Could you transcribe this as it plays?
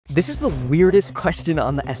This is the weirdest question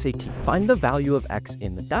on the SAT. Find the value of x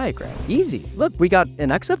in the diagram. Easy. Look, we got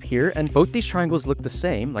an x up here, and both these triangles look the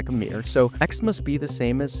same, like a mirror, so x must be the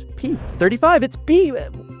same as p. 35, it's b.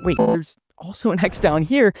 Wait, there's also an x down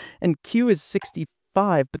here, and q is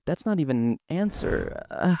 65, but that's not even an answer.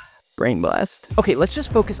 Brain blast. Okay, let's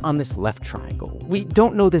just focus on this left triangle. We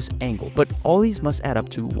don't know this angle, but all these must add up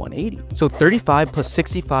to 180. So 35 plus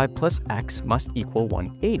 65 plus x must equal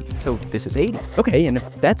 180. So this is 80. Okay, and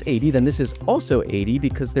if that's 80, then this is also 80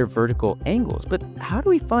 because they're vertical angles. But how do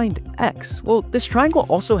we find x? Well, this triangle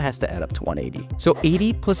also has to add up to 180. So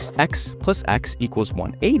 80 plus x equals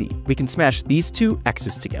 180. We can smash these two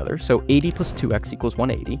x's together. So 80 plus 2x equals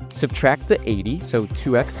 180. Subtract the 80, so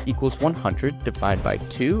 2x equals 100, divide by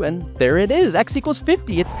 2, and there it is. X equals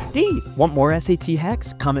 50. It's D. Want more SAT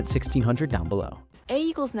hacks? Comment 1600 down below. A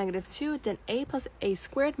equals -2, then a plus a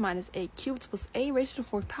squared minus a cubed plus a raised to the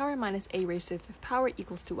 4th power minus a raised to the 5th power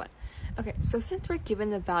equals to what? Okay, so since we're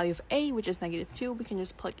given the value of a, which is -2, we can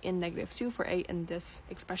just plug in -2 for a in this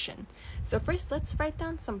expression. So first, let's write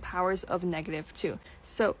down some powers of -2.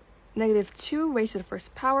 So -2 raised to the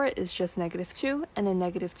 1st power is just -2, and then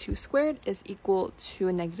 -2 squared is equal to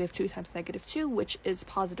 -2 times -2, which is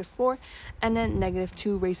 +4, and then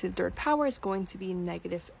 -2 raised to the 3rd power is going to be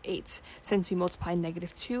 -8, since we multiply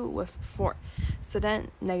 -2 with 4. So then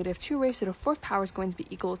 -2 raised to the 4th power is going to be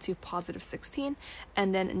equal to +16,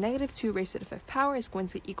 and then -2 raised to the 5th power is going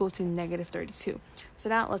to be equal to -32. So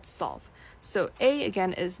now let's solve. So a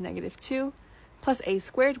again is -2, plus a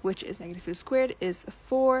squared, which is -2 squared, is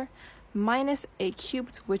 4, minus a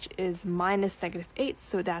cubed, which is minus -8,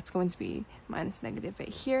 so that's going to be minus -8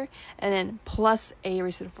 here, and then plus a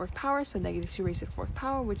raised to the 4th power, so -2 raised to the 4th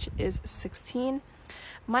power, which is 16,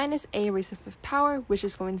 minus a raised to the 5th power, which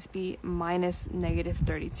is going to be minus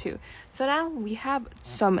 -32. So now we have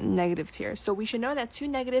some negatives here, so we should know that two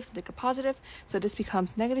negatives make a positive, so this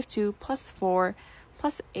becomes -2 plus 4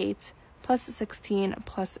 plus 8 plus 16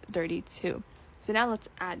 plus 32. So now let's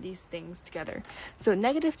add these things together. So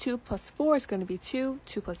 -2 plus 4 is going to be 2,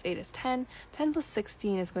 2 plus 8 is 10, 10 plus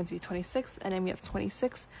 16 is going to be 26, and then we have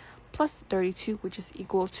 26 plus 32, which is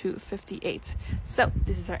equal to 58. So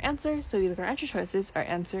this is our answer. So we look at our answer choices. Our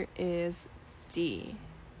answer is D.